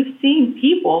 and we've seen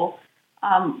people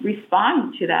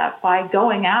respond to that by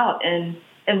going out and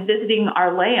visiting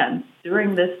our lands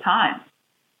during this time.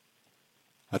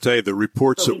 I tell you, the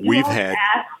reports that we've had,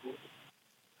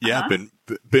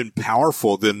 been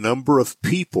powerful. The number of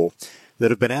people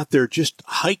that have been out there just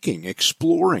hiking,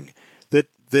 exploring, that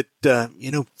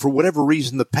for whatever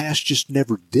reason, the past just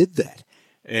never did that.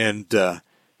 And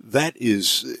that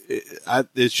is,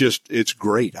 it's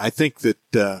great. I think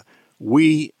that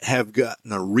we have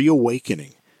gotten a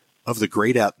reawakening of the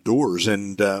great outdoors.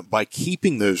 And by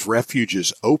keeping those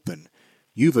refuges open,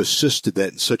 you've assisted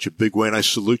that in such a big way. And I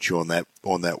salute you on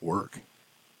that work.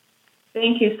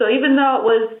 Thank you. So even though it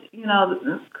was,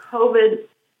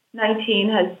 COVID-19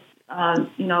 has,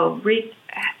 wreaked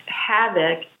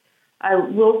havoc, I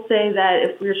will say that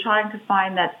if we're trying to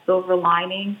find that silver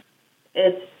lining,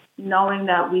 it's knowing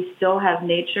that we still have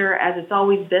nature as it's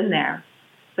always been there.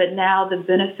 But now the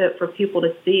benefit for people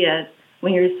to see it,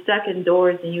 when you're stuck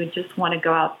indoors and you just want to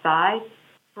go outside,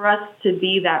 for us to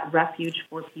be that refuge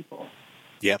for people.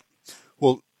 Yep.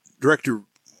 Well, Director,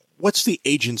 what's the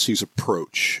agency's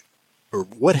approach, or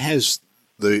what has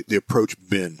the approach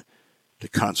been to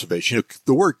conservation?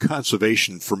 The word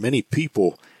conservation for many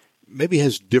people maybe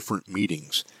has different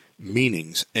meanings.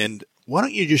 And why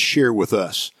don't you just share with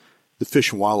us the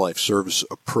Fish and Wildlife Service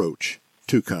approach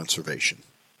to conservation?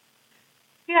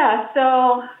 Yeah,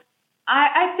 so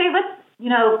I say let's,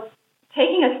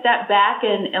 taking a step back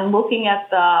and looking at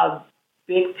the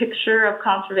big picture of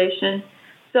conservation.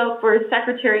 So for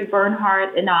Secretary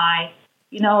Bernhardt and I,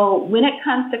 when it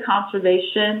comes to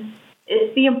conservation,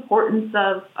 it's the importance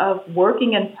of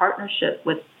working in partnership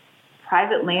with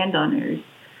private landowners,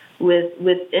 with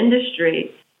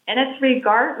industry. And it's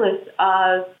regardless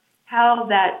of how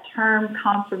that term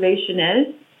conservation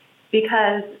is,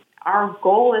 because our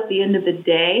goal at the end of the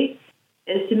day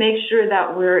is to make sure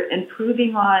that we're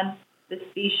improving on the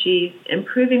species,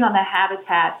 improving on the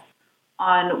habitats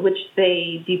on which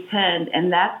they depend,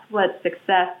 and that's what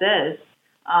success is.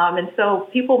 And so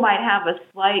people might have a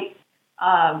slight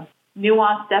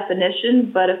nuanced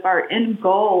definition, but if our end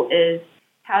goal is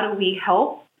how do we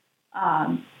help,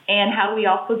 and how do we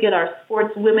also get our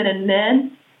sports women and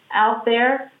men out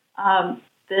there,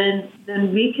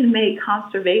 then we can make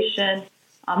conservation.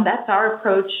 That's our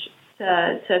approach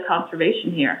to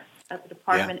conservation here at the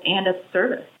department and at the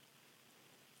service.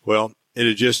 Well, it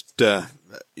is just,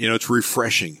 it's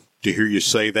refreshing to hear you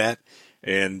say that.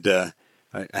 And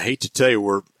I hate to tell you,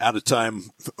 we're out of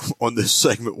time on this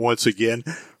segment once again.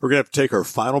 We're going to have to take our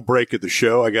final break of the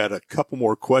show. I got a couple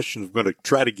more questions I'm going to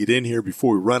try to get in here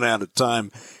before we run out of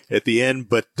time at the end.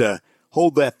 But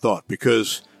hold that thought,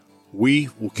 because we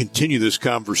will continue this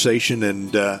conversation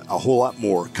and a whole lot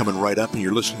more coming right up. And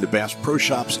you're listening to Bass Pro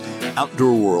Shops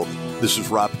Outdoor World. This is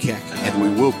Rob Keck, and we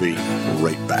will be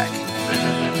right back.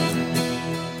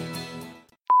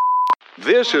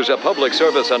 This is a public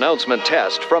service announcement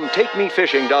test from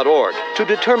TakeMeFishing.org to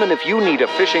determine if you need a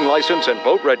fishing license and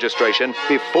boat registration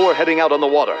before heading out on the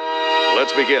water.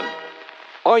 Let's begin.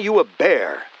 Are you a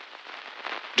bear?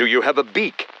 Do you have a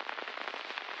beak?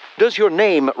 Does your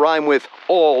name rhyme with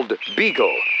Ald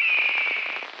Beagle?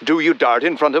 Do you dart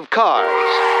in front of cars?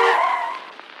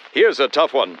 Here's a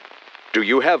tough one. Do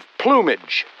you have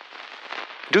plumage?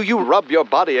 Do you rub your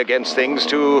body against things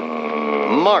to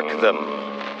mark them?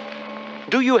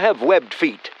 Do you have webbed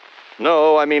feet?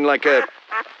 No, I mean like a...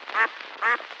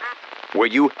 Were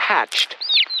you hatched?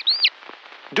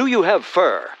 Do you have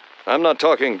fur? I'm not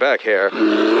talking back hair.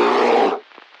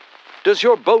 Does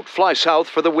your boat fly south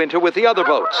for the winter with the other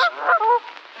boats?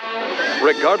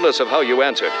 Regardless of how you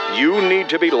answered, you need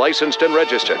to be licensed and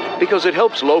registered because it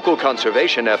helps local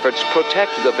conservation efforts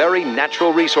protect the very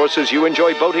natural resources you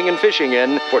enjoy boating and fishing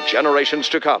in for generations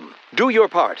to come. Do your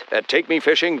part at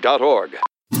takemefishing.org.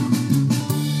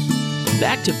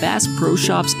 Back to Bass Pro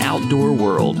Shops Outdoor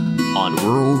World on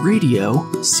Rural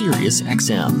Radio, Sirius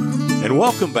XM. And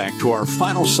welcome back to our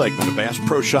final segment of Bass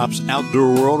Pro Shops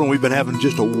Outdoor World. And we've been having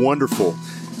just a wonderful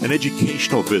and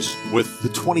educational visit with the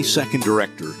 22nd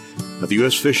Director of the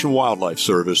U.S. Fish and Wildlife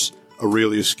Service,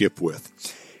 Aurelia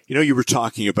Skipwith. You know, you were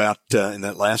talking about, in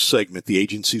that last segment, the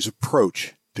agency's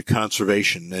approach to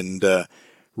conservation, and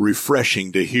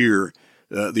refreshing to hear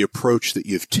the approach that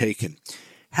you've taken.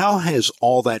 How has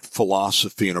all that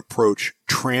philosophy and approach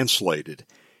translated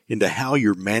into how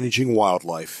you're managing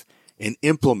wildlife and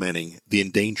implementing the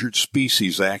Endangered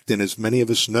Species Act? And as many of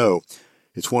us know,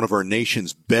 it's one of our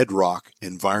nation's bedrock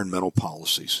environmental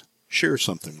policies. Share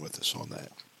something with us on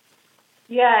that.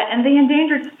 Yeah, and the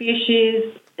Endangered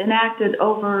Species enacted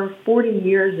over 40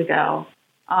 years ago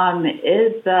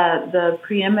is the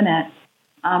preeminent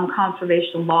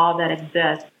conservation law that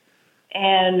exists.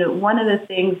 And one of the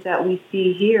things that we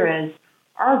see here is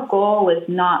our goal is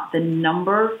not the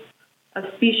number of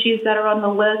species that are on the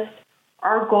list.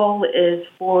 Our goal is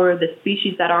for the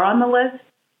species that are on the list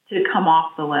to come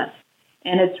off the list.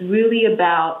 And it's really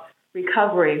about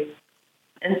recovery.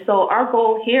 And so our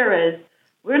goal here is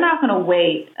we're not going to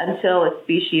wait until a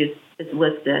species is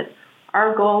listed.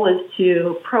 Our goal is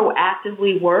to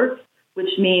proactively work, which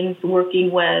means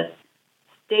working with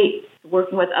states,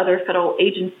 working with other federal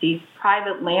agencies,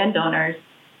 private landowners,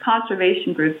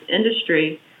 conservation groups,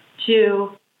 industry,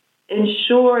 to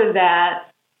ensure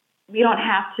that we don't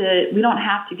have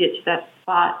to get to that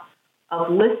spot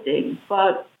of listing.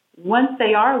 But once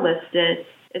they are listed,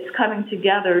 it's coming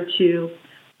together to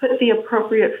put the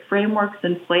appropriate frameworks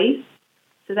in place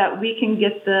so that we can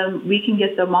get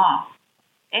them off.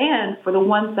 And for the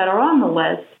ones that are on the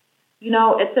list, you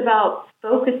know, it's about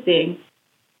focusing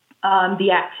on the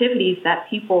activities that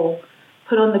people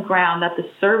put on the ground, that the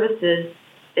services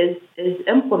is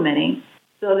implementing,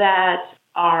 so that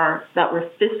we're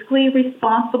fiscally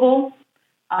responsible,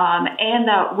 and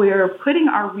that we're putting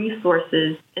our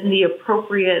resources in the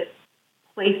appropriate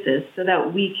places so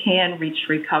that we can reach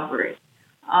recovery.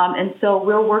 And so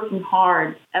we're working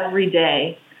hard every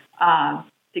day to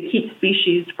keep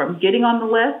species from getting on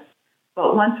the list.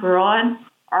 But once we're on,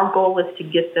 our goal is to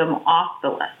get them off the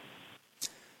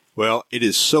list. Well, it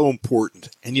is so important.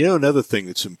 And you know, another thing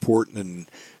that's important, and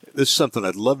this is something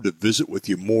I'd love to visit with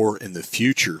you more in the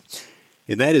future,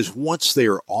 and that is once they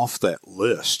are off that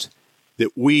list,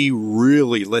 that we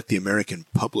really let the American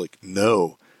public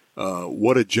know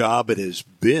what a job it has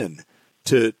been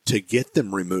to get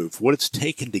them removed, what it's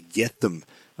taken to get them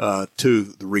to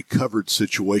the recovered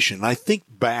situation. And I think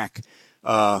back,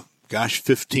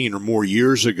 15 or more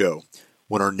years ago,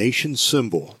 when our nation's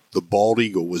symbol, the bald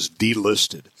eagle, was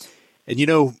delisted. And, you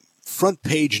know, front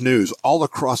page news all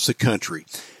across the country,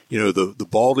 you know, the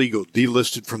bald eagle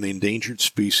delisted from the endangered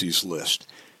species list.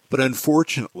 But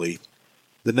unfortunately,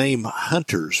 the name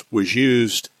hunters was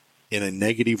used in a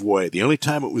negative way. The only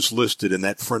time it was listed in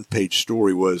that front page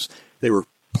story was they were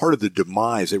part of the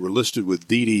demise. They were listed with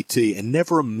DDT, and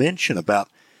never a mention about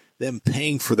them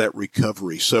paying for that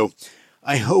recovery. So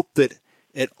I hope that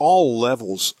at all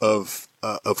levels of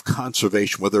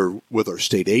conservation, whether with our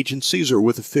state agencies or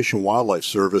with the Fish and Wildlife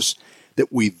Service,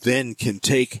 that we then can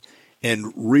take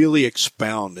and really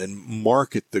expound and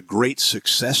market the great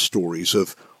success stories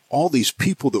of all these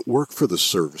people that work for the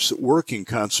service, that work in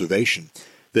conservation,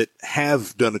 that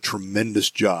have done a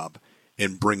tremendous job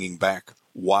in bringing back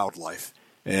wildlife.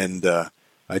 And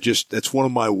that's one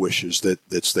of my wishes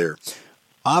that's there.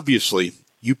 Obviously,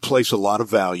 you place a lot of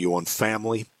value on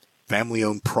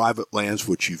family-owned private lands,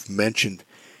 which you've mentioned.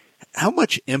 How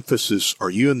much emphasis are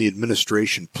you and the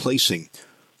administration placing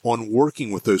on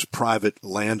working with those private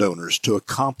landowners to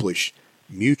accomplish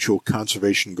mutual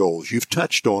conservation goals? You've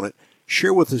touched on it.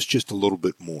 Share with us just a little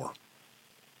bit more.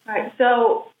 All right.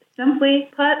 So simply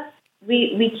put,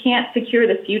 we can't secure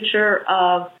the future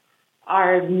of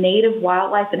our native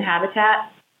wildlife and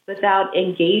habitat without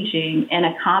engaging and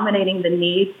accommodating the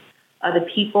needs of the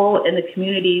people and the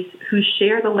communities who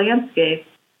share the landscape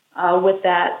with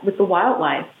the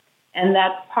wildlife. And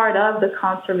that's part of the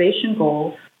conservation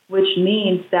goal, which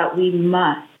means that we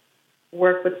must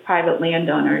work with private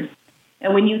landowners.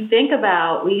 And when you think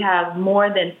about, we have more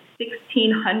than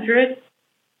 1,600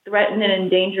 threatened and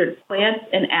endangered plants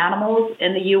and animals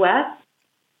in the U.S.,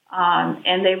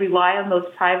 and they rely on those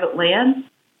private lands.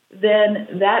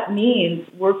 then that means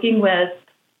working with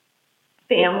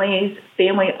families,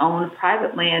 family-owned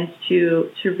private lands to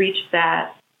reach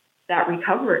that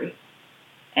recovery.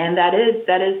 And that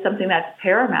is something that's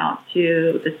paramount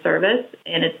to the service,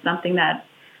 and it's something that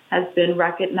has been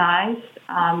recognized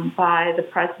by the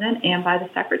president and by the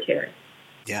secretary.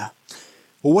 Yeah.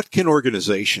 Well, what can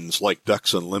organizations like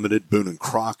Ducks Unlimited, Boone and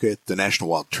Crockett, the National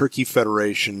Wild Turkey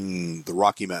Federation, the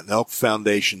Rocky Mountain Elk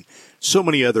Foundation, so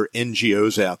many other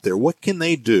NGOs out there, what can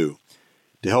they do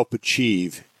to help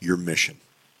achieve your mission?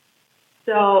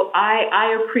 So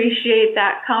I appreciate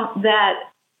that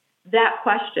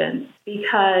question,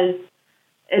 because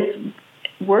it's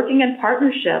working in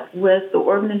partnership with the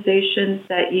organizations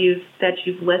that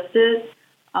you've listed,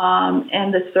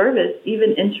 and the service,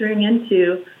 even entering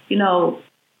into,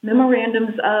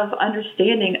 memorandums of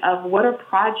understanding of what are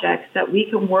projects that we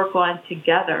can work on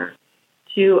together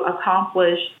to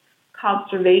accomplish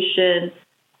conservation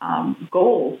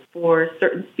goals for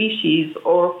certain species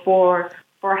or for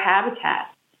habitat.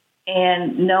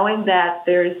 And knowing that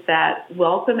there's that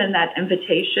welcome and that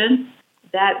invitation,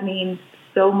 that means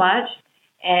so much.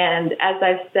 And as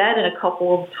I've said in a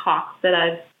couple of talks that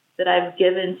I've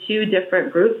given to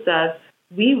different groups of,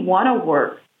 we want to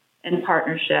work in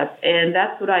partnership, and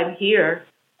that's what I'm here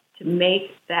to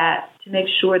make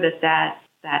sure that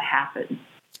happens.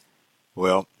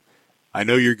 Well, I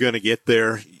know you're going to get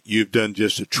there. You've done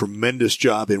just a tremendous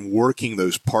job in working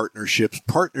those partnerships.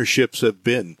 Partnerships have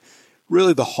been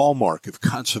really the hallmark of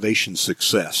conservation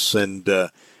success, and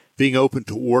being open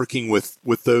to working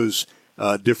with those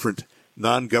different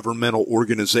non-governmental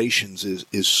organizations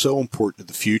is so important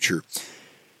to the future.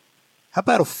 How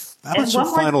about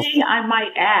some final... One more thing I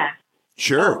might add.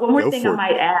 Sure. One more thing I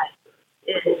might add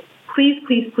is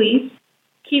please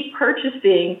keep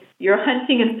purchasing your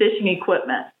hunting and fishing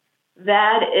equipment.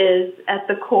 That is at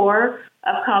the core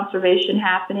of conservation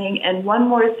happening. And one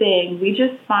more thing, we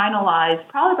just finalized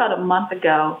probably about a month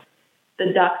ago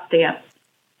the duck stamp.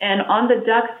 And on the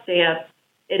duck stamp,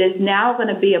 it is now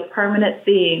going to be a permanent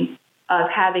theme of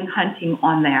having hunting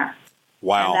on there.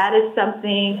 Wow. And that is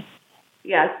something,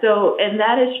 and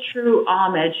that is true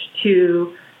homage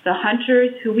to the hunters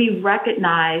who we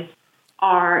recognize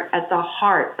are at the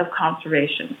heart of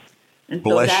conservation. And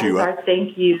so that is our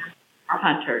thank you for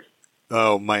hunters.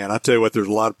 Oh, man, I tell you what, there's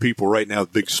a lot of people right now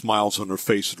with big smiles on their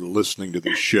faces that are listening to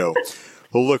this show.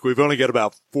 Well, look, we've only got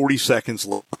about 40 seconds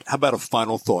left. How about a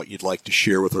final thought you'd like to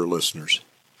share with our listeners?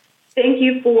 Thank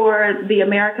you for the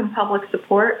American public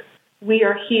support. We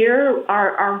are here.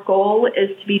 Our goal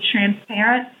is to be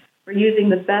transparent. We're using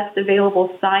the best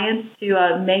available science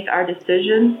to make our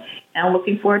decisions, and I'm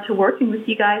looking forward to working with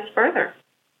you guys further.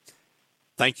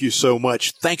 Thank you so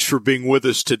much. Thanks for being with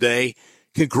us today.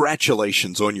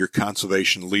 Congratulations on your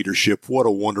conservation leadership. What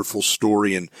a wonderful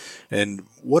story and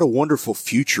what a wonderful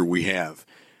future we have.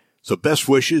 So best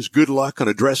wishes, good luck on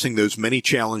addressing those many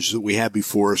challenges that we have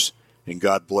before us, and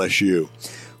God bless you.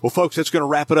 Well, folks, that's going to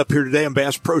wrap it up here today on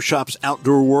Bass Pro Shops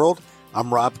Outdoor World.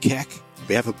 I'm Rob Keck. On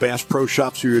behalf of Bass Pro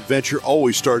Shops, your adventure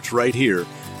always starts right here.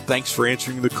 Thanks for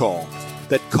answering the call.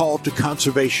 That call to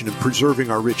conservation and preserving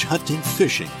our rich hunting,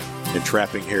 fishing, and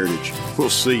trapping heritage. We'll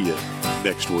see you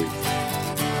next week.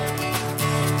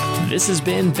 This has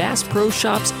been Bass Pro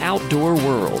Shops Outdoor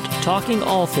World, talking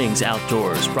all things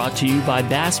outdoors, brought to you by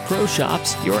Bass Pro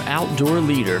Shops, your outdoor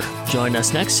leader. Join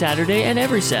us next Saturday and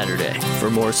every Saturday for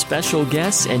more special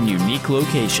guests and unique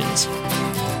locations.